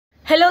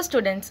Hello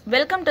students,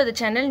 welcome to the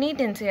channel Neet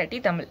Ncert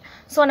Tamil.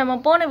 So நம்ம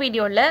போன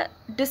வீடியோல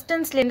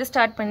டிஸ்டன்ஸ்ல இருந்து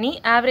ஸ்டார்ட் பண்ணி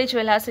ஆவரேஜ்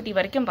வெலாசிட்டி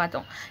வரைக்கும்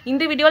பார்த்தோம்.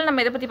 இந்த வீடியோல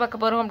நம்ம எதை பத்தி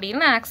பார்க்க போறோம்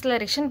அப்படினா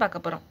ஆக்ஸலரேஷன்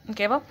பார்க்க போறோம்.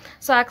 ஓகேவா?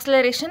 சோ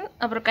ஆக்ஸலரேஷன்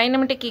அப்புறம்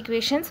கைனமேட்டிக்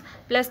ஈக்குவேஷன்ஸ்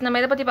பிளஸ்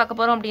நம்ம எதை பத்தி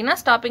பார்க்க போறோம் அப்படினா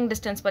ஸ்டாப்பிங்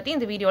டிஸ்டன்ஸ் பத்தி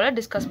இந்த வீடியோல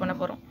டிஸ்கஸ் பண்ண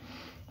போறோம்.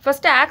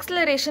 First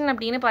acceleration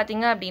அப்படினு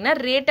பாத்தீங்க அப்படினா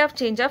rate of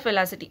change of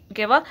velocity.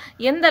 ஓகேவா?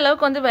 எந்த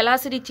அளவுக்கு வந்து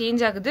velocity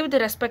change ஆகுது with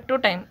respect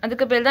to time.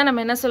 அதுக்கு பேர் தான்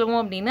நம்ம என்ன சொல்லுவோம்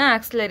அப்படினா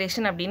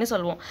acceleration அப்படினு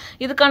சொல்லுவோம்.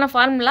 இதுக்கான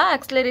formula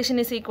acceleration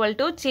is equal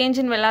to change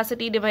in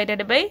velocity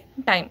divided by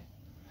time.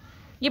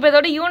 இப்போ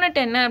இதோட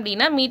யூனிட் என்ன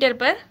அப்படினா மீட்டர்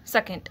per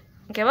second.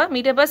 ஓகேவா?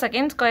 மீட்டர் per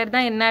second ஸ்கொயர்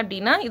தான் என்ன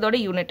அப்படினா இதோட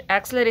யூனிட்.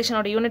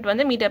 ஆக்ஸலரேஷனோட யூனிட்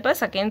வந்து மீட்டர் per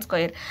second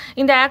ஸ்கொயர்.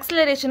 இந்த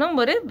ஆக்ஸலரேஷனும்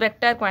ஒரு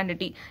வெக்டார்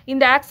குவாண்டிட்டி.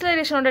 இந்த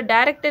ஆக்ஸலரேஷனோட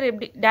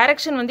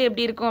டைரக்ஷன் வந்து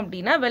எப்படி இருக்கும்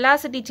அப்படினா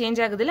வெலாசிட்டி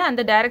சேஞ்ச் ஆகுதுல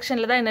அந்த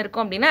டைரக்ஷன்ல தான் என்ன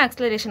இருக்கும் அப்படினா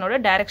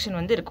ஆக்ஸலரேஷனோட டைரக்ஷன்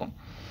வந்து இருக்கும்.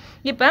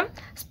 இப்போ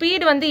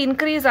ஸ்பீட் வந்து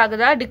இன்க்ரீஸ்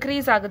ஆகுதா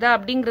டிக்ரீஸ் ஆகுதா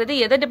அப்படிங்கிறது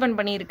எதை டிபெண்ட்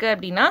பண்ணியிருக்கு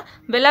அப்படின்னா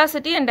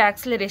வெலாசிட்டி அண்ட்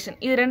ஆக்ஸலரேஷன்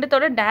இது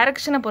ரெண்டுத்தோட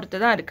டைரக்ஷனை பொறுத்து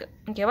தான் இருக்குது.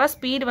 ஓகேவா?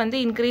 ஸ்பீட் வந்து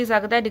இன்க்ரீஸ்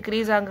ஆகுதா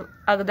டிக்ரீஸ்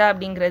ஆகுதா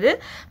அப்படிங்கிறது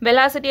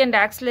வெலாசிட்டி அண்ட்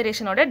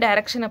ஆக்ஸலரேஷனோட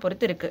டைரக்ஷனை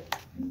பொறுத்து இருக்குது.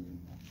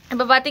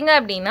 இப்போ பார்த்தீங்க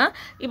அப்படின்னா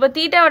இப்போ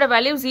தீட்டாவோட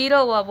வேல்யூ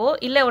 0வாவோ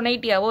இல்லை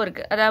 180ஆவோ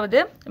இருக்குது. அதாவது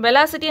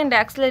வெலாசிட்டி அண்ட்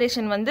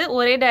ஆக்ஸலரேஷன் வந்து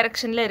ஒரே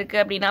டைரக்ஷனில்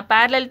இருக்குது அப்படின்னா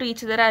பேரலல் டு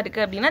ஈச் அதராக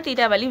இருக்குது அப்படின்னா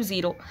தீட்டா வேல்யூ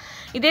 0.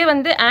 இதே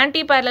வந்து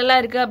ஆன்டி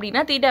பேரலாக இருக்குது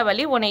அப்படின்னா தீட்டா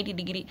வேல்யூ 180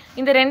 டிகிரி.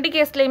 இந்த ரெண்டு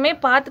கேஸ்லையுமே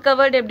பாத்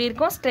கவர்டு எப்படி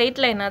இருக்கும்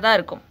ஸ்ட்ரெயிட் லைனாக தான்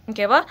இருக்கும்.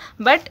 ஓகேவா?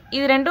 பட்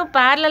இது ரெண்டும்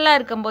பேரலாக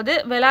இருக்கும்போது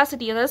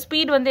வெலாசிட்டி அதாவது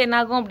ஸ்பீட் வந்து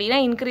என்னாகும் அப்படின்னா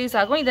இன்க்ரீஸ்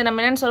ஆகும். இதை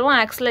நம்ம என்னென்னு சொல்லுவோம்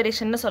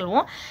ஆக்ஸலரேஷன்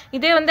சொல்லுவோம்.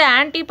 இதே வந்து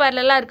ஆன்டி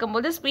பேரலாக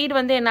இருக்கும்போது ஸ்பீட்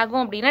வந்து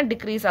என்னாகும் அப்படின்னா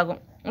டிக்ரீஸ்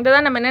ஆகும்.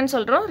 இதுதான் நம்ம என்னன்னு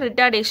சொல்கிறோம்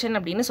ரிட்டார்டேஷன்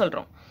அப்படின்னு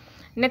சொல்கிறோம்.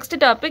 Next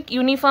topic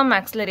uniform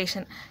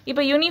acceleration.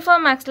 இப்போ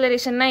யூனிஃபார்ம்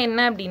ஆக்ஸலரேஷன்னா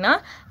என்ன அப்படின்னா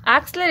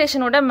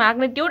ஆக்ஸலரேஷனோட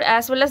magnitude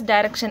as well as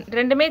direction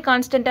ரெண்டுமே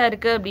கான்ஸ்டண்ட்டாக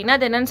இருக்குது அப்படின்னா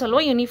அது என்னன்னு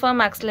சொல்லுவோம்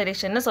யூனிஃபார்ம்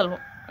ஆக்ஸலரேஷன்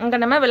சொல்லுவோம்.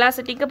 இங்கே நம்ம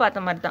வெலாசிட்டிக்கு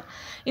பார்த்த மாதிரி தான்.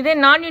 இதே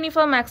நான்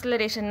யூனிஃபார்ம்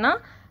ஆக்ஸலரேஷன்னா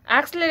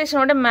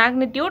ஆக்ஸலரேஷனோட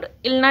மேக்னிடியூட்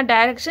இல்லைனா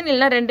டைரக்ஷன்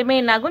இல்லைனா ரெண்டுமே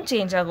என்னாகும்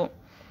சேஞ்ச் ஆகும்.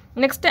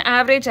 Next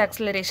average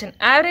acceleration.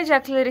 Average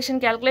acceleration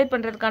calculate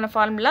பண்றதுக்கான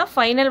formula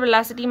final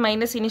velocity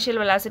minus initial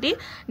velocity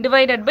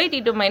divided by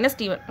t2 minus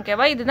t1.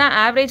 ஓகேவா? இதுதான்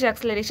average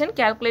acceleration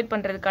calculate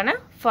பண்றதுக்கான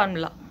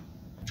ஃபார்முலா.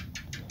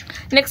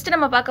 நெக்ஸ்ட்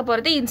நம்ம பார்க்க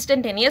போகிறது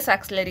இன்ஸ்டன்டேனியஸ்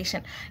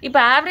ஆக்ஸலரேஷன். இப்போ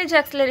ஆவரேஜ்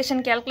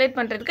ஆக்ஸலரேஷன் கால்குலேட்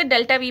பண்ணுறதுக்கு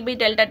டெல்டா வி பை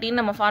டெல்டா டின்னு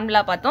நம்ம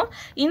ஃபார்முலா பார்த்தோம்.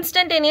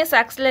 இன்ஸ்டன்டேனியஸ்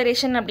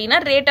ஆக்ஸலரேஷன் அப்படின்னா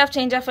rate of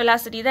change of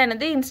velocity தான்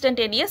என்னது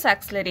instantaneous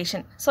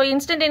acceleration. So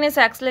instantaneous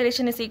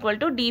acceleration is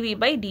equal to TV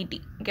by DD.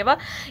 ஓகேவா?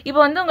 இப்போ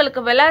வந்து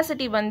உங்களுக்கு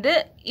வெலாசிட்டி வந்து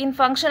இன்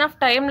ஃபங்க்ஷன் ஆஃப்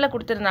டைமில்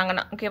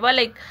கொடுத்துருந்தாங்கன்னா ஓகேவா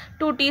like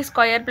 2t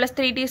square plus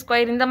 3t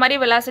square இந்த மாதிரி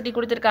வெலாசிட்டி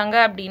கொடுத்துருக்காங்க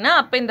அப்படின்னா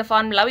அப்போ இந்த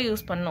ஃபார்முலாவை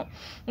யூஸ் பண்ணணும்.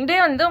 இதே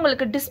வந்து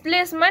உங்களுக்கு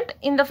டிஸ்பிளேஸ்மெண்ட்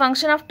இந்த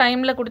ஃபங்க்ஷன் ஆஃப்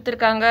டைமில்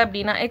கொடுத்துருக்காங்க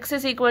அப்படின்னா x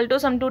is equal to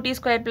some 2t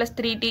square plus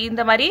 3t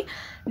இந்த மாதிரி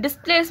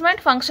displacement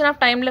function of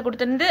timeல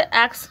கொடுத்திருந்து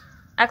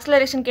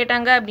acceleration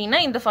கேட்டாங்க அப்படின்னா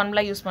இந்த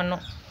ஃபார்முலா யூஸ்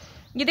பண்ணோம்.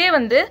 இதே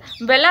வந்து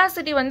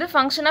velocity வந்து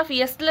function of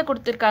sல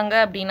கொடுத்திருக்காங்க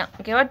அப்படின்னா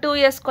ஓகேவா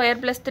 2s square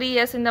plus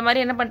 3s இந்த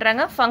மாதிரி என்ன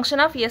பண்றாங்க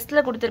function of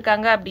sல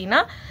கொடுத்திருக்காங்க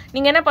அப்படின்னா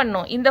நீங்க என்ன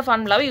பண்ணணும் இந்த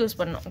ஃபார்முலாவை யூஸ்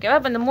பண்ணணும். ஓகேவா?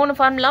 இப்போ இந்த மூணு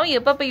ஃபார்முலாவும்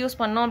எப்பப்போ யூஸ்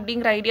பண்ணணும்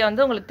அப்படிங்கிற ஐடியா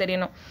வந்து உங்களுக்கு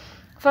தெரியணும்.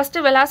 First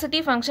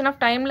velocity function of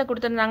timeல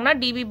கொடுத்திருந்தாங்கன்னா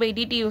dv by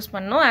dt use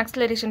பண்ணணும்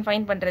acceleration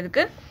ஃபைண்ட்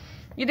பண்றதுக்கு.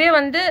 இதே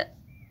வந்து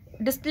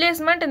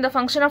டிஸ்பிளேஸ்மெண்ட் இந்த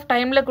ஃபங்க்ஷன் ஆஃப்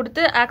டைமில்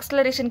கொடுத்து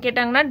ஆக்ஸலரேஷன்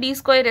கேட்டாங்கன்னா D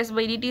square S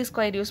by DD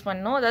square use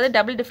பண்ணணும். அதாவது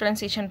டபுள்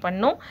டிஃப்ரென்சியேஷன்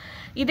பண்ணணும்.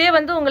 இதே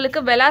வந்து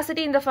உங்களுக்கு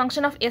வெலாசிட்டி இந்த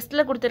ஃபங்க்ஷன் ஆஃப்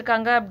எஸ்ல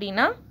கொடுத்துருக்காங்க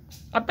அப்படின்னா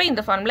அப்போ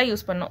இந்த ஃபார்முலா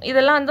யூஸ் பண்ணணும்.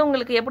 இதெல்லாம் வந்து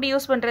உங்களுக்கு எப்படி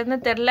யூஸ் பண்ணுறதுன்னு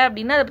தெரில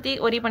அப்படின்னா அதை பற்றி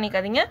ஒரி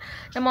பண்ணிக்காதீங்க.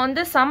 நம்ம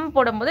வந்து சம்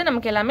போடும்போது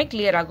நமக்கு எல்லாமே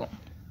கிளியர் ஆகும்.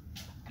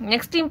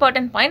 நெக்ஸ்ட்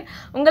இம்பார்ட்டன்ட் பாயிண்ட்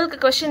உங்களுக்கு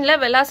கொஸ்டினில்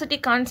வெலாசிட்டி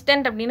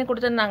கான்ஸ்டன்ட் அப்படின்னு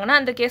கொடுத்துருந்தாங்கன்னா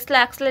அந்த கேஸில்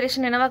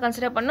ஆக்ஸலரேஷன் என்னவா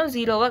கன்சிடர் பண்ணும்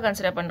 0வா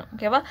கன்சிடர் பண்ணும்.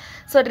 ஓகேவா?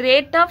 So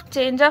rate of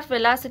change of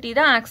velocity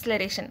தான்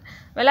ஆக்ஸலரேஷன்.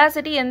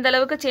 வெலாசிட்டி எந்த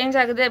அளவுக்கு சேஞ்ச்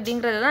ஆகுது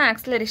அப்படிங்கிறது தான்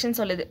ஆக்ஸலரேஷன்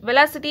சொல்லுது.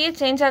 வெலாசிட்டியே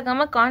சேஞ்ச்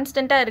ஆகாமல்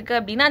கான்ஸ்டண்ட்டாக இருக்குது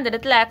அப்படின்னா அந்த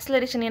இடத்துல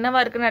ஆக்ஸலரேஷன்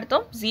என்னவா இருக்குன்னு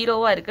அர்த்தம்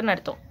 0வா இருக்குன்னு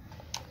அர்த்தம்.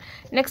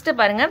 நெக்ஸ்ட்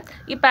பாருங்க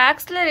இப்போ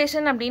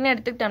ஆக்ஸலரேஷன் அப்படின்னு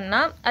எடுத்துக்கிட்டோம்னா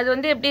அது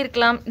வந்து எப்படி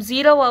இருக்கலாம்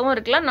 0வாகவும்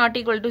இருக்கலாம் நாட்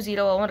ஈக்குவல் டு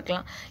 0வாகவும்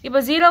இருக்கலாம். இப்போ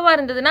 0வா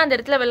இருந்ததுன்னா அந்த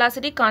இடத்துல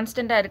வெலாசிட்டி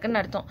கான்ஸ்டண்ட்டாக இருக்குன்னு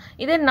அர்த்தம்.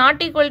 இதே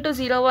நாட் ஈக்குவல் டு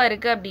 0வா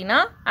இருக்குது அப்படின்னா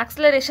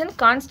ஆக்ஸலரேஷன்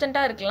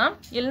கான்ஸ்டண்ட்டாக இருக்கலாம்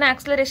இல்லைனா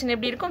ஆக்ஸலரேஷன்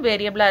எப்படி இருக்கும்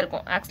வேரியபிளாக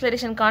இருக்கும்.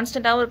 ஆக்ஸலரேஷன்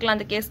கான்ஸ்டண்ட்டாகவும் இருக்கலாம்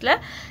அந்த கேஸில்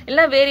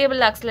இல்லை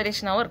வேரியபிள்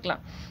ஆக்ஸலரேஷனாகவும்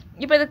இருக்கலாம்.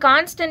 இப்போ இது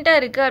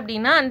கான்ஸ்டண்ட்டாக இருக்குது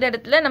அப்படின்னா அந்த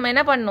இடத்துல நம்ம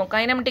என்ன பண்ணணும்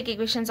கைனமேட்டிக்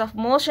ஈக்குவேஷன்ஸ் ஆஃப்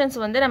மோஷன்ஸ்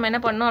வந்து நம்ம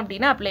என்ன பண்ணணும்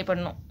அப்படின்னா அப்ளை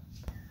பண்ணணும்.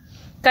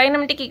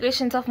 கைனமேட்டிக்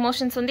ஈக்குவேஷன்ஸ் ஆஃப்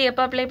மோஷன்ஸ் வந்து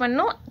எப்போ அப்ளை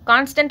பண்ணணும்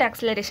கான்ஸ்டன்ட்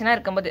ஆக்ஸலரேஷனாக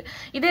இருக்கும்போது.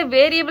 இதே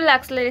வேரியபிள்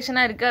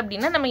ஆக்ஸலரேஷனாக இருக்குது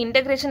அப்படின்னா நம்ம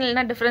இன்டெகிரேஷன்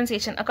இல்லைனா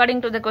differentiation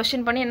according to the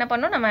question பண்ணி என்ன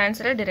பண்ணணும் நம்ம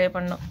ஆன்சரை டிரைவ்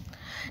பண்ணணும்.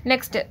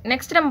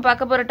 நெக்ஸ்ட் நம்ம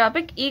பார்க்க போகிற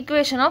டாபிக்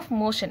ஈக்குவேஷன் ஆஃப்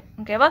மோஷன்.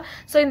 ஓகேவா?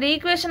 ஸோ இந்த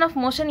ஈக்குவேஷன் ஆஃப்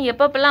மோஷன்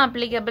எப்பப்பெல்லாம்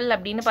அப்ளிகபிள்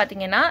அப்படின்னு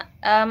பார்த்தீங்கன்னா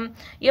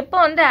எப்போ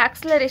வந்து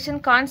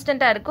ஆக்ஸலரேஷன்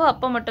கான்ஸ்டண்ட்டாக இருக்கோ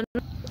அப்போ மட்டும்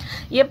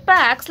எப்போ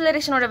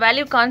ஆக்ஸலரேஷனோட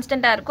வேல்யூ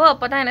கான்ஸ்டண்ட்டாக இருக்கோ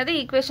அப்போ தான் என்னது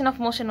ஈக்குவேஷன்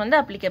ஆஃப் மோஷன் வந்து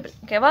அப்ளிகபிள்.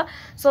 ஓகேவா?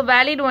 So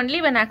valid only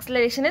when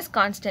acceleration is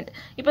constant.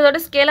 இப்போ இதோட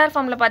ஸ்கேலார்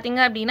ஃபார்மில் பார்த்தீங்க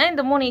அப்படின்னா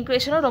இந்த மூணு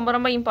ஈக்குவேஷனும் ரொம்ப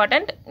ரொம்ப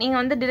இம்பார்ட்டன்ட். நீங்கள்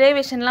வந்து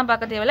டிரைவேஷன்லாம்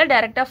பார்க்க தேவையில்ல,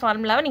 டேரெக்டாக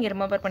ஃபார்முலாவை நீங்கள்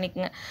ரிமெம்பர்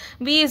பண்ணிக்கோங்க.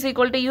 v is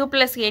equal to u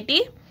plus at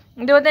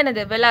இது வந்து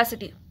என்னது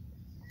velocity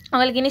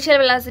உங்களுக்கு இனிஷியல்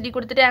வெலாசிட்டி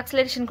கொடுத்துட்டு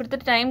ஆக்சலரேஷன்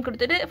கொடுத்துட்டு டைம்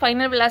கொடுத்துட்டு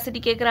ஃபைனல் வெலாசிட்டி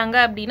கேட்குறாங்க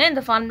அப்படின்னா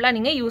இந்த ஃபார்முலா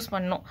நீங்கள் யூஸ்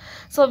பண்ணணும்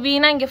ஸோ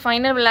வீனா இங்கே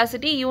ஃபைனல்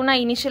வெலாசிட்டி யூனா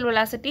இனிஷியல்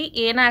வெலாசிட்டி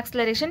ஏனா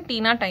acceleration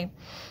Tina time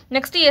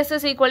next S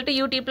is equal to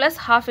யூடி plus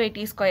half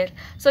AD square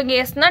so இங்கே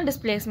எஸ்னா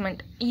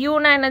டிஸ்பிளேஸ்மெண்ட்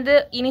யூனா என்னது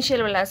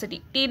இனிஷியல் வெலாசிட்டி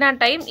டீனா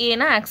டைம்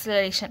ஏனா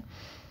acceleration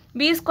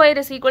v square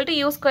is equal to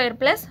u square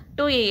plus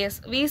 2as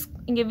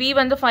இங்கே v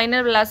வந்து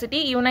final velocity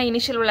uனா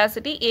initial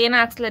velocity a na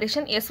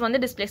acceleration s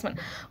வந்து displacement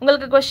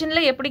உங்களுக்கு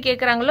questionல எப்படி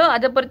கேட்குறாங்களோ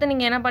அதை பொறுத்து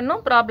நீங்கள் என்ன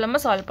பண்ணணும்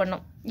ப்ராப்ளமை சால்வ்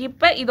பண்ணணும்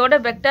இப்போ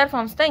இதோட வெக்டார்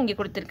ஃபார்ம்ஸ் தான் இங்கே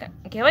கொடுத்துருக்கேன்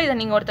ஓகேவா இதை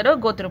நீங்கள் ஒரு தடவை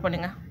கோ த்ரூ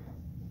பண்ணுங்கள்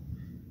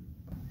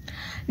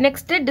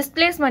நெக்ஸ்ட்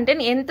டிஸ்பிளேஸ்மெண்ட்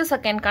இன் nth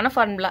செகண்ட்கான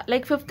ஃபார்முலா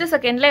லைக் 5th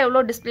செகண்டில்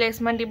எவ்வளோ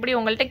டிஸ்பிளேஸ்மெண்ட் இப்படி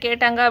உங்கள்கிட்ட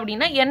கேட்டாங்க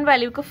அப்படின்னா n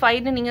வேல்யூக்கு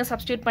 5ன்னு நீங்கள்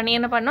சப்ஸ்டியூட் பண்ணி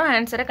என்ன பண்ணணும்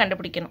ஆன்சரை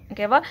கண்டுபிடிக்கணும்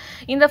ஓகேவா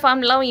இந்த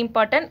ஃபார்முலாவும்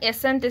important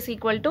Snth is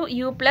equal to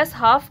u plus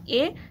half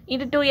a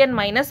into 2n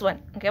minus 1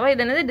 ஓகேவா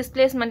இது என்னது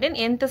டிஸ்பிளேஸ்மெண்ட் இன்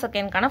nth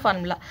செகண்ட்கான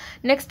formula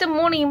next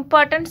 3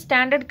 important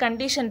standard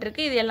condition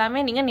இருக்குது இது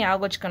எல்லாமே நீங்கள்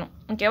ஞாபகம் வச்சுக்கணும்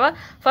ஓகேவா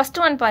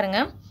ஃபர்ஸ்ட் ஒன்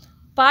பாருங்கள்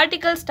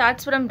particle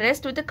starts from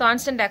rest with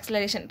constant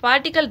acceleration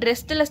particle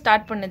restல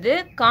start பண்ணுது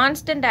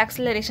constant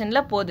accelerationல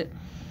போகுது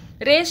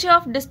ratio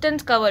of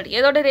distance covered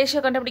எதோட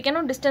ரேஷியோ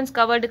கண்டுபிடிக்கணும் distance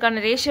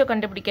coveredக்கான ரேஷியோ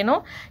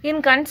கண்டுபிடிக்கணும் in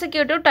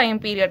consecutive time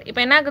period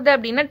இப்போ என்ன ஆகுது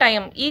அப்படின்னா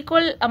time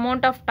equal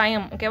amount of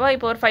time ஓகேவா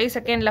இப்போ ஒரு 5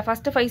 செகண்டில்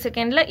ஃபஸ்ட்டு 5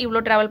 செகண்டில்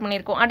இவ்வளோ ட்ராவல்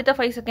பண்ணியிருக்கோம் அடுத்த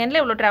 5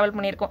 செகண்டில் இவ்வளோ ட்ராவல்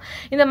பண்ணியிருக்கோம்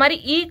இந்த மாதிரி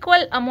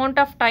ஈக்குவல்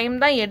அமௌண்ட் ஆஃப் டைம்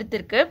தான்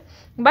எடுத்திருக்கு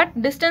பட்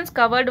டிஸ்டன்ஸ்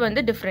கவர்டு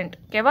வந்து டிஃப்ரெண்ட்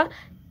ஓகேவா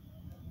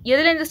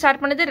எதுலேருந்து ஸ்டார்ட்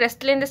பண்ணுது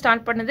ரெஸ்ட்லேருந்து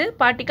ஸ்டார்ட் பண்ணுது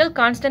பார்ட்டிகல்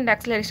கான்ஸ்டன்ட்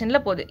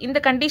ஆக்சலரேஷனில் போகுது இந்த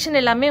கண்டிஷன்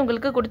எல்லாமே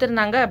உங்களுக்கு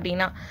கொடுத்துருந்தாங்க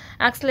அப்படின்னா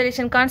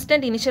acceleration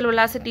constant initial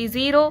velocity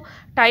 0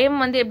 time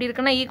வந்து எப்படி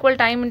இருக்குன்னா ஈக்குவல்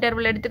டைம்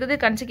இன்டர்வல் எடுத்துக்குது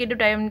கன்சிக்யூட்டிவ்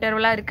டைம்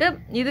இன்டர்வலாக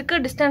இருக்குது இதுக்கு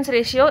டிஸ்டன்ஸ்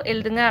ரேஷியோ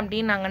எழுதுங்க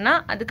அப்படின்னாங்கன்னா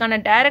அதுக்கான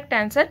டைரக்ட்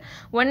ஆன்சர்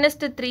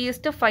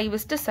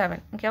 1:3:5:7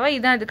 ஓகேவா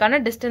இதுதான்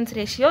இதுக்கான டிஸ்டன்ஸ்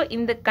ரேஷியோ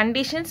இந்த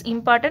கண்டிஷன்ஸ்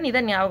இம்பார்ட்டன்ட்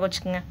இதை ஞாபகம்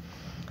வச்சுக்கோங்க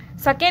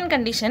செகண்ட்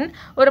கண்டிஷன்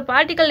ஒரு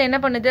பார்ட்டிகல் என்ன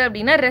பண்ணுது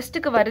அப்படின்னா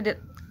ரெஸ்ட்டுக்கு வருது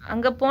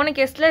அங்கே போன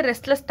கேஸில்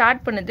ரெஸ்ட்டில்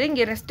ஸ்டார்ட் பண்ணுது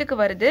இங்கே ரெஸ்ட்டுக்கு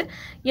வருது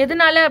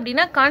எதனால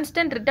அப்படின்னா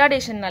கான்ஸ்டன்ட்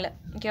ரிட்டார்டேஷன்னால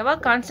ஓகேவா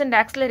கான்ஸ்டன்ட்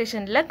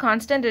ஆக்சலரேஷனில்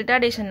கான்ஸ்டன்ட்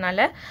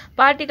ரிட்டார்டேஷன்னால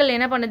பார்ட்டிகல்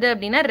என்ன பண்ணுது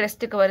அப்படின்னா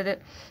ரெஸ்ட்டுக்கு வருது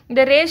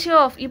இந்த ரேஷியோ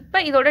ஆஃப்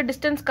இப்போ இதோட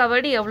டிஸ்டன்ஸ்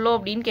கவர்டு எவ்வளோ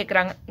அப்படின்னு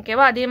கேட்குறாங்க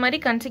ஓகேவா அதே மாதிரி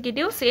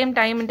கன்சிக்யூட்டிவ் சேம்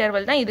டைம்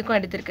இன்டர்வல் தான் இதுக்கும்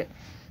எடுத்திருக்கு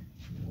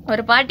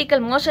ஒரு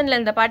பார்ட்டிக்கல் மோஷனில்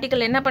இந்த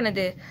பார்ட்டிக்கல் என்ன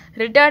பண்ணுது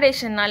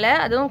ரிட்டார்டேஷன்னால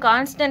அதுவும்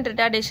கான்ஸ்டன்ட்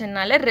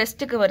ரிட்டார்டேஷன்னால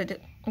ரெஸ்ட்டுக்கு வருது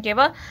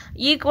ஓகேவா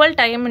equal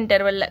time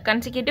இன்டர்வலில்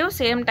consecutive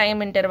same time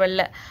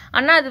இன்டர்வலில்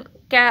ஆனால்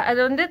அது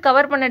வந்து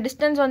கவர் பண்ண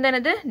டிஸ்டன்ஸ் வந்து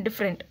என்னது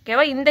டிஃப்ரெண்ட்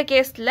ஓகேவா இந்த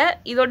கேஸில்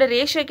இதோட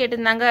ரேஷியோ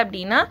கேட்டிருந்தாங்க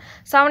அப்படின்னா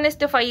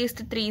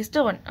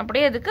 7:5:3:1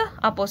 அப்படியே அதுக்கு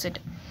opposite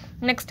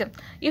next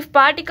if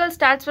particle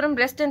starts from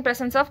rest in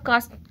presence of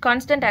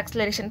constant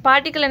acceleration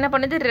particle என்ன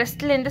பண்ணுது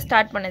ரெஸ்ட்லேருந்து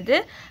ஸ்டார்ட் பண்ணுது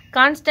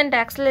கான்ஸ்டன்ட்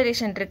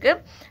ஆக்சலரேஷன்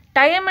இருக்குது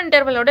டைம்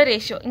இன்டர்வலோட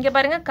ரேஷியோ இங்கே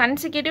பாருங்கள்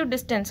கன்சிக்யூட்டிவ்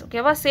டிஸ்டன்ஸ்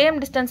ஓகேவா சேம்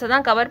டிஸ்டன்ஸை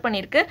தான் கவர்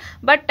பண்ணியிருக்கு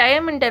பட்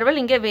டைம் இன்டர்வல்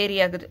இங்கே வேரி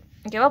ஆகுது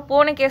ஓகேவா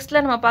போன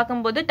கேஸில் நம்ம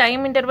பார்க்கும்போது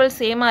டைம் இன்டர்வல்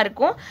சேமாக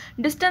இருக்கும்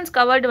டிஸ்டன்ஸ்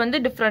கவர்டு வந்து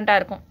டிஃப்ரெண்ட்டாக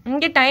இருக்கும்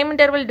இங்கே டைம்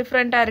இன்டர்வல்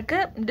டிஃப்ரெண்ட்டாக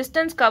இருக்குது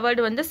டிஸ்டன்ஸ்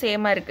கவர்டு வந்து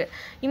சேமாக இருக்குது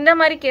இந்த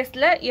மாதிரி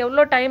கேஸில்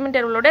எவ்வளோ டைம்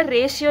இன்டர்வலோட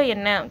ரேஷியோ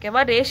என்ன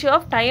ஓகேவா ரேஷியோ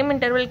ஆஃப் டைம்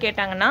இன்டர்வல்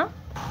கேட்டாங்கன்னா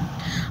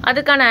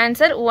அதுக்கான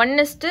ஆன்சர்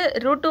 1:√2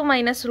 -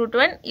 √1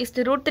 √3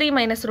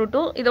 -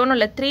 √2 இது ஒன்றும்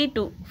இல்லை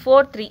 3:2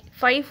 4:3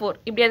 5:4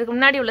 இப்படி அதுக்கு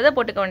முன்னாடி உள்ளதை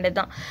போட்டுக்க வேண்டியது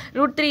தான்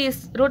 √3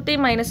 √3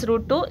 -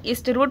 √2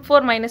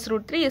 √4 -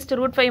 √3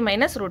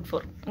 √5 -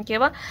 √4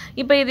 ஓகேவா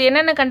இப்போ இது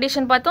என்னென்ன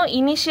கண்டிஷன் பார்த்தோம்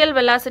இனிஷியல்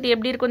வெலாசிட்டி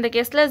எப்படி இருக்கும் இந்த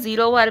கேஸில்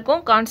 0வாக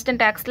இருக்கும்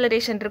கான்ஸ்டன்ட்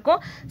ஆக்சலரேஷன்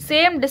இருக்கும்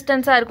சேம்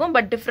டிஸ்டன்ஸாக இருக்கும்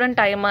பட் டிஃப்ரெண்ட்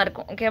டைமாக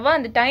இருக்கும் ஓகேவா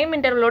அந்த டைம்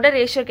இன்டர்வலோட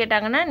ரேஷியோ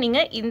கேட்டாங்கன்னா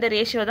நீங்கள் இந்த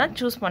ரேஷியோ தான்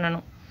சூஸ்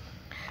பண்ணணும்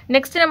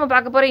நெக்ஸ்ட் நம்ம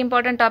பார்க்க போகிற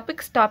important topic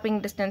stopping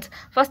distance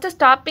first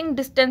stopping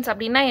distance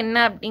அப்படின்னா என்ன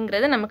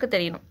அப்படிங்கிறது நமக்கு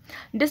தெரியணும்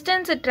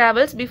distance it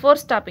travels before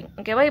stopping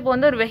ஓகேவா இப்போ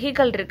வந்து ஒரு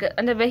வெஹிக்கல் இருக்குது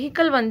அந்த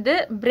வெஹிக்கல் வந்து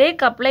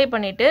பிரேக் அப்ளை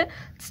பண்ணிவிட்டு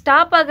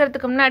ஸ்டாப்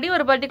ஆகிறதுக்கு முன்னாடி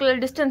ஒரு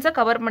பர்டிகுலர் டிஸ்டன்ஸை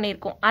கவர்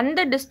பண்ணியிருக்கோம்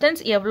அந்த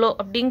டிஸ்டன்ஸ் எவ்வளோ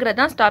அப்படிங்கிறது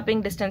தான்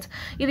ஸ்டாப்பிங் டிஸ்டன்ஸ்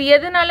இது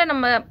எதனால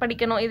நம்ம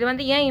படிக்கணும் இது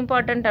வந்து ஏன்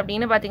இம்பார்ட்டன்ட்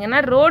அப்படின்னு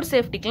பார்த்தீங்கன்னா ரோட்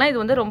சேஃப்டிக்கெலாம்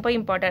இது வந்து ரொம்ப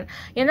இம்பார்ட்டன்ட்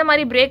எந்த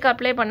மாதிரி பிரேக்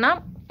அப்ளை பண்ணால்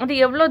அது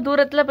எவ்வளோ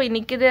தூரத்தில் போய்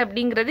நிற்குது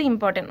அப்படிங்கிறது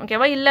இம்பார்ட்டன்ட்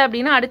ஓகேவா இல்லை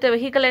அப்படின்னா அடுத்த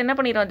வெஹிக்கலை என்ன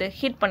பண்ணிடும் அது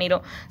ஹிட்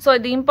பண்ணிடும் ஸோ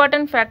இது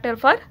important factor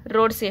for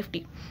road safety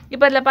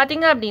இப்போ அதில்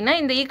பார்த்தீங்க அப்படின்னா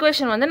இந்த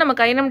ஈக்குவேஷன் வந்து நம்ம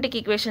கைனமெட்டிக்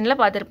ஈக்குவேஷனில்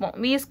பார்த்துருப்போம்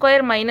v² -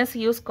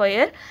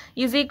 u²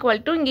 is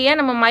equal to இங்கே ஏன்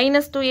நம்ம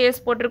 -2as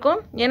போட்டிருக்கோம்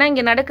ஏன்னா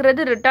இங்கே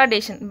நடக்கிறது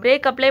ரிட்டார்டேஷன்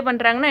பிரேக் அப்ளை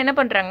பண்ணுறாங்கன்னா என்ன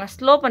பண்ணுறாங்க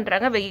ஸ்லோ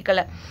பண்ணுறாங்க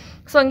வெஹிக்கலை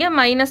ஸோ இங்கே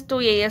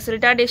 -2as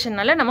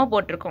ரிட்டார்டேஷனால நம்ம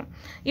போட்டிருக்கோம்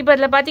இப்போ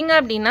அதில் பார்த்தீங்க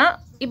அப்படின்னா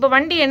இப்போ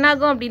வண்டி என்ன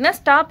ஆகும் அப்படின்னா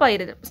ஸ்டாப்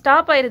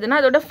ஆயிடுதுன்னா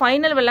அதோட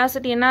ஃபைனல்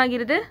வெலாசிட்டி என்ன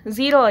ஆகிருது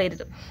 0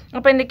 ஆயிடுது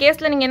அப்போ இந்த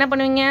கேஸில் நீங்கள் என்ன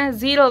பண்ணுவீங்க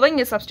 0வை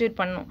இங்கே சப்ஸ்டியூட்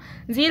பண்ணணும்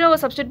 0வை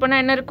சப்ஸ்டியூட்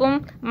பண்ணால் என்ன இருக்கும்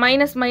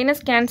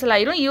மைனஸ் கேன்சல்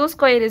ஆயிரும் u²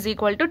 is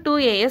equal to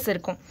 2as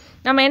இருக்கும்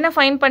நம்ம என்ன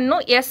ஃபைன்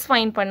பண்ணணும் எஸ்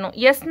ஃபைன் பண்ணணும்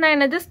எஸ்னா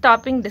என்னது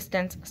ஸ்டாப்பிங்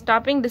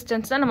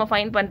டிஸ்டன்ஸ் தான் நம்ம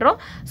ஃபைன் பண்ணுறோம்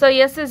so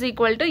S is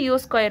equal to u²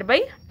 /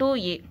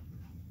 2a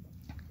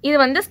இது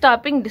வந்து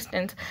ஸ்டாப்பிங்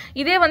டிஸ்டன்ஸ்.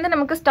 இதே வந்து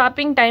நமக்கு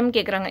ஸ்டாப்பிங் டைம்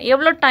கேட்குறாங்க.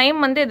 எவ்வளோ டைம்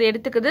வந்து இது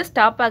எடுத்துக்குது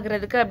ஸ்டாப்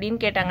ஆகுறதுக்கு அப்படின்னு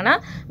கேட்டாங்கன்னா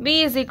v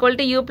is equal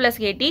to u plus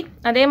at.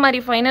 அதே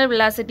மாதிரி final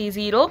velocity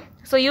 0.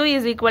 So u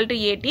is equal to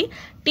at.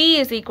 t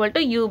is equal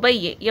to u by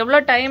a. எவ்வளோ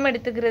டைம்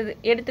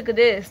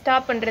எடுத்துக்குது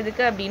ஸ்டாப்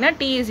பண்ணுறதுக்கு அப்படின்னா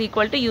t is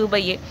equal to u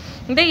by a.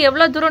 இதே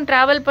எவ்வளோ தூரம்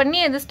travel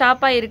பண்ணி அது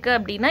ஸ்டாப் ஆகிருக்கு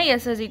அப்படின்னா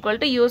s is equal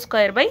to u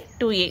square by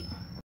 2a.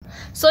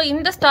 So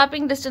இந்த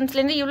ஸ்டாப்பிங்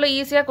டிஸ்டன்ஸ்லேருந்து இவ்வளோ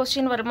ஈஸியாக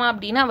கொஸ்டின் வருமா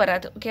அப்படின்னா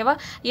வராது. ஓகேவா?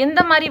 எந்த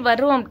மாதிரி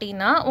வரும்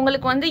அப்படின்னா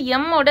உங்களுக்கு வந்து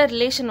எம்மோட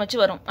ரிலேஷன் வச்சு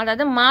வரும்.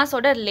 அதாவது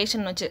மாஸோட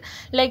ரிலேஷன் வச்சு.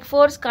 லைக்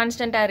ஃபோர்ஸ்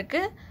கான்ஸ்டண்ட்டாக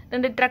இருக்குது,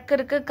 2 ட்ரக்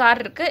இருக்குது, கார்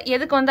இருக்குது,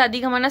 எதுக்கு வந்து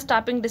அதிகமான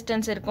ஸ்டாப்பிங்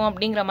டிஸ்டன்ஸ் இருக்கும்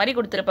அப்படிங்கிற மாதிரி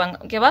கொடுத்துருப்பாங்க.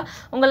 ஓகேவா?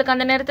 உங்களுக்கு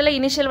அந்த நேரத்தில்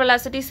இனிஷியல்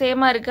வெலாசிட்டி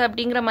சேமாக இருக்குது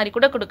அப்படிங்கிற மாதிரி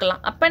கூட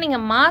கொடுக்கலாம். அப்போ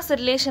நீங்கள் மாஸ்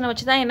ரிலேஷனை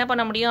வச்சு தான் என்ன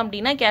பண்ண முடியும்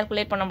அப்படின்னா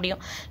கேல்குலேட் பண்ண முடியும்.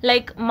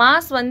 லைக்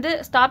மாஸ் வந்து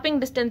ஸ்டாப்பிங்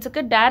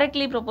டிஸ்டன்ஸுக்கு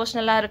டைரக்ட்லி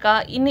ப்ரொபோஷனலாக இருக்கா,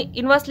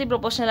 இன்வர்ஸ்லி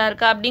ப்ரொபோஷனலாக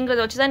இருக்கா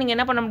அப்படிங்கிறத வச்சு தான் நீங்கள்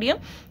என்ன பண்ண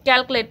முடியும்,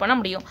 கேல்குலேட் பண்ண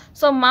முடியும்.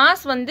 ஸோ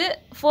மாஸ் வந்து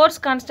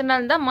ஃபோர்ஸ் கான்ஸ்டண்ட்டாக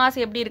இருந்தால்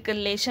மாஸ் எப்படி இருக்குது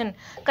ரிலேஷன்,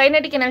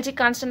 கைனடிக் எனர்ஜி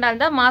கான்ஸ்டண்ட்டாக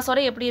இருந்தால் மாஸோட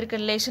எப்படி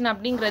இருக்குது ரிலேஷன்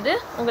அப்படிங்கிறது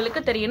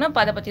உங்களுக்கு தெரியணும்.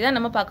 இப்போ அதை பற்றி தான்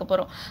நம்ம பார்க்க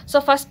போகிறோம். ஸோ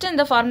ஃபஸ்ட்டு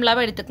இந்த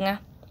ஃபார்முலாவை எடுத்துக்கங்க.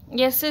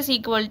 s is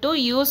equal to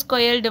u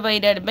square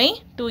divided by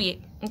 2a.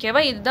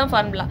 ஓகேவா? இதுதான்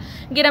ஃபார்முலா.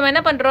 இங்கே நம்ம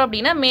என்ன பண்ணுறோம்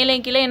அப்படின்னா மேலே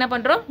கீழே என்ன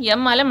பண்ணுறோம்,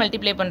 m-ஆல்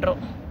மல்டிப்ளை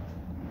பண்ணுறோம்.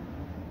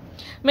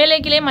 மேலே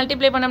கீழே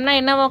மல்டிப்ளை பண்ணோம்னா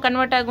என்னவோ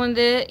கன்வெர்ட் ஆகும்,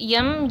 வந்து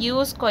mu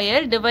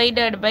square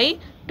divided by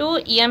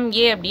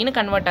 2ma அப்படின்னு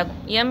கன்வெர்ட்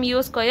ஆகும்.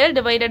 mu square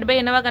divided by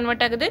என்னவா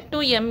கன்வெர்ட் ஆகுது,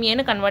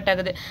 2maன்னு கன்வெர்ட்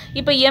ஆகுது.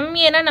 இப்போ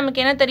maனா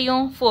நமக்கு என்ன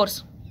தெரியும், force.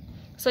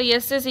 So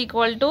s is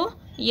equal to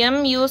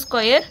mu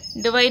square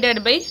divided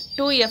by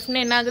 2fன்னு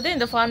என்ன ஆகுது,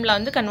 இந்த ஃபார்முலா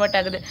வந்து கன்வெர்ட்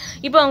ஆகுது.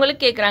 இப்போ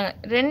உங்களுக்கு கேட்குறாங்க,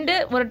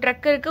 ஒரு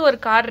ட்ரக் இருக்குது, ஒரு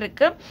கார்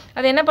இருக்குது,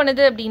 அது என்ன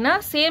பண்ணுது அப்படின்னா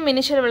சேம்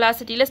இனிஷியல்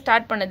வெலாசிட்டியில்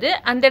ஸ்டார்ட் பண்ணுது.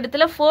 அந்த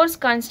இடத்துல ஃபோர்ஸ்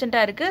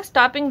கான்ஸ்டண்ட்டாக இருக்குது,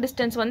 ஸ்டாப்பிங்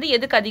டிஸ்டன்ஸ் வந்து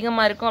எதுக்கு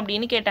அதிகமாக இருக்கும்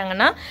அப்படின்னு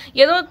கேட்டாங்கன்னா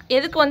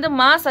எதுக்கு வந்து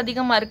மாஸ்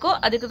அதிகமாக இருக்கோ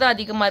அதுக்கு தான்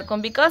அதிகமாக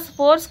இருக்கும். பிகாஸ்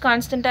ஃபோர்ஸ்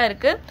கான்ஸ்டண்ட்டாக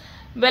இருக்குது,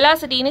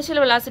 வெலாசிட்டி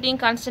இனிஷியல்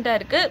வெலாசிட்டியும் கான்ஸ்டண்ட்டாக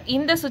இருக்குது.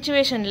 இந்த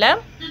சுச்சுவேஷனில்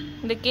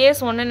இந்த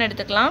கேஸ் 1ன்னு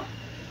எடுத்துக்கலாம்.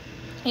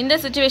 இந்த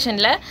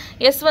சுச்சுவேஷனில்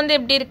s வந்து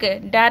எப்படி இருக்குது,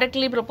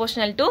 டைரக்ட்லி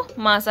ப்ரொபோஷனல் டு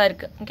மாஸாக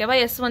இருக்குது. ஓகேவா?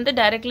 s வந்து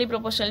டைரக்ட்லி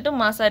ப்ரொபோஷனல் டு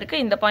மாஸாக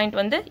இருக்குது. இந்த பாயிண்ட்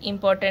வந்து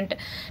இம்பார்ட்டண்ட்.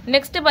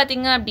 நெக்ஸ்ட்டு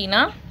பார்த்தீங்க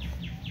அப்படின்னா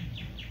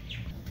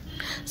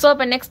ஸோ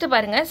இப்போ நெக்ஸ்ட்டு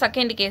பாருங்கள்,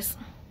 செகண்ட் கேஸ்.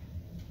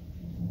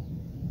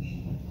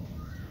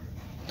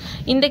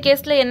 இந்த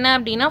கேஸில் என்ன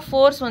அப்படின்னா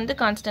ஃபோர்ஸ் வந்து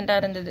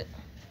கான்ஸ்டண்ட்டாக இருந்தது.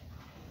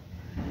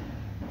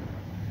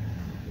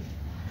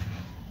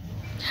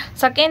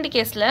 செகண்ட்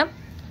கேஸில்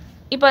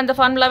இப்போ அந்த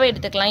ஃபார்முலாவே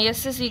எடுத்துக்கலாம்.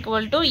 s is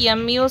equal to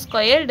mu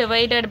square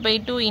divided by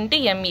 2 into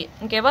ma.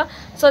 ஓகேவா?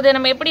 ஸோ அதை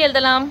நம்ம எப்படி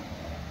எழுதலாம்,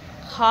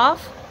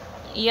 half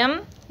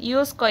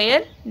mu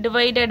square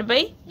divided by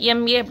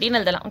ma அப்படின்னு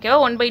எழுதலாம். ஓகேவா?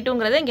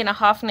 1/2ங்கிறத இங்கே நான்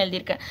ஹாஃப்னு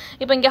எழுதியிருக்கேன்.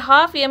 இப்போ இங்கே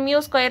half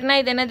mu ஸ்கொயர்னா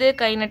இது என்னது,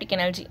 kinetic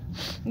energy,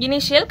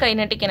 initial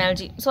kinetic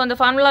energy. So அந்த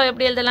ஃபார்முலா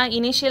எப்படி எழுதலாம்,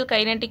 initial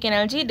kinetic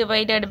energy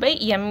divided by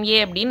ma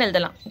அப்படின்னு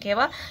எழுதலாம்.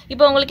 ஓகேவா?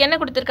 இப்போ உங்களுக்கு என்ன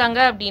கொடுத்துருக்காங்க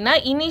அப்படின்னா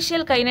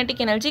இனிஷியல்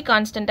கைனடிக் எனர்ஜி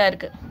கான்ஸ்டண்ட்டாக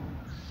இருக்குது,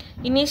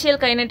 இனிஷியல்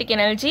கைனடிக்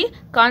எனர்ஜி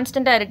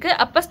கான்ஸ்டண்ட்டாக இருக்குது.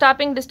 அப்போ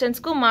ஸ்டாப்பிங்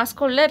டிஸ்டன்ஸ்க்கும்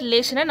மாஸ்க்கும் உள்ள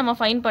ரிலேஷனை நம்ம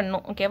ஃபைண்ட்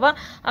பண்ணணும். ஓகேவா?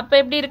 அப்போ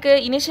எப்படி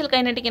இருக்குது, இனிஷியல்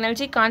கைனடிக்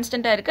எனர்ஜி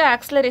கான்ஸ்டண்ட்டாக இருக்குது,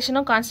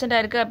 ஆக்ஸலரேஷனும்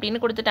கான்ஸ்டண்ட்டாக இருக்குது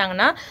அப்படின்னு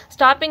கொடுத்துட்டாங்கன்னா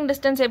ஸ்டாப்பிங்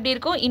டிஸ்டன்ஸ் எப்படி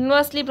இருக்கும்,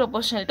 இன்வர்ஸ்லி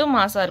ப்ரொபோஷனல் டு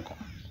மாஸாக இருக்கும்.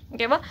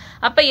 ஓகேவா?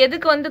 அப்போ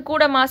எதுக்கு வந்து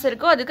கூட மாஸ்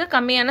இருக்கோ அதுக்கு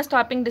கம்மியான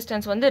ஸ்டாப்பிங்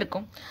டிஸ்டன்ஸ் வந்து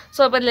இருக்கும். ஸோ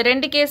இப்போ இதில்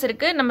 2 கேஸ்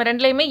இருக்குது, நம்ம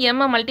ரெண்டுலேயுமே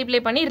m மல்டிப்ளை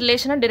பண்ணி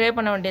ரிலேஷனை டிரைவ்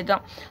பண்ண வேண்டியது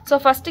தான்.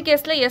 ஸோ ஃபஸ்ட்டு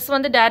கேஸில் s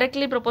வந்து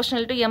டைரக்ட்லி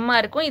ப்ரொபோஷனல் டு m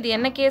இருக்கும். இது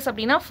என்ன கேஸ்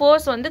அப்படின்னா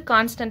ஃபோர்ஸ் வந்து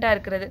கான்ஸ்டண்ட்டாக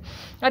இருக்கிறது.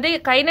 அதே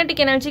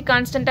கைனடிக் எனர்ஜி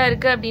கான்ஸ்டண்ட்டாக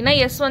இருக்குது அப்படின்னா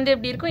s வந்து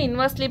எப்படி இருக்கும்,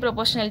 இன்வர்ஸ்லி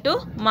ப்ரொபோஷனல் டு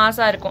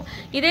மாஸாக இருக்கும்.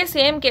 இதே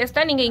சேம் கேஸ்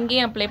தான் நீங்கள்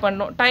இங்கேயும் அப்ளை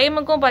பண்ணணும்.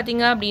 டைமுக்கும்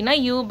பார்த்தீங்க அப்படின்னா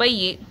u by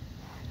a.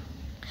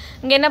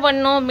 இங்கே என்ன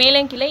பண்ணணும், மேலே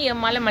கீழே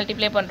m-ஆல்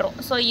மல்டிப்ளை பண்ணுறோம்.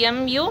 So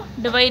mu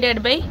divided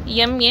by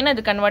ma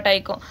அது கன்வெர்ட்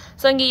ஆகிக்கும்.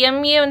 ஸோ இங்கே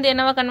ma வந்து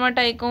என்னவா கன்வெர்ட்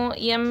ஆகிக்கும்,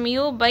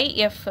 mu by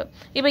f.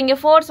 இப்போ இங்கே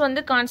ஃபோர்ஸ்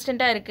வந்து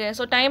கான்ஸ்டண்ட்டாக இருக்குது.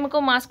 ஸோ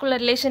டைமுக்கும் மாஸ்க்குள்ள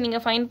ரிலேஷன்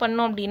நீங்கள் ஃபைண்ட்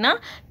பண்ணோம் அப்படின்னா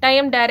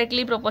time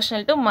directly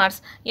proportional to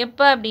mass.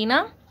 எப்போ அப்படின்னா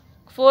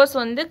ஃபோர்ஸ்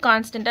வந்து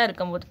கான்ஸ்டண்ட்டாக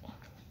இருக்கும்போது.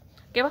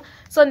 ஓகேவா?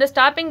 ஸோ இந்த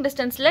ஸ்டாப்பிங்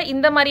டிஸ்டன்ஸில்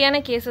இந்த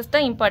மாதிரியான கேசஸ்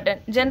தான்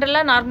இம்பார்ட்டன்ட்.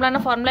 ஜென்ரலாக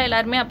நார்மலான ஃபார்முலா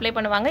எல்லாருமே அப்ளை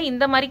பண்ணுவாங்க.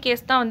 இந்த மாதிரி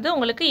கேஸ் தான் வந்து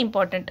உங்களுக்கு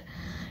இம்பார்ட்டன்ட்.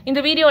 இந்த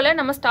வீடியோவில்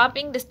நம்ம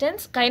stopping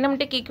distance,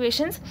 kinematic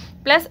equations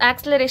plus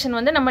acceleration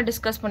வந்து நம்ம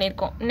டிஸ்கஸ்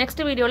பண்ணியிருக்கோம்.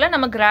 நெக்ஸ்ட் வீடியோவில்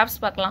நம்ம கிராஃப்ஸ்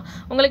பார்க்கலாம்.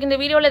 உங்களுக்கு இந்த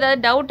வீடியோவில்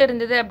ஏதாவது டவுட்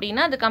இருந்தது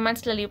அப்படின்னா அது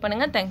கமெண்ட்ஸில் லீவ்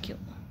பண்ணுங்கள். தேங்க்யூ.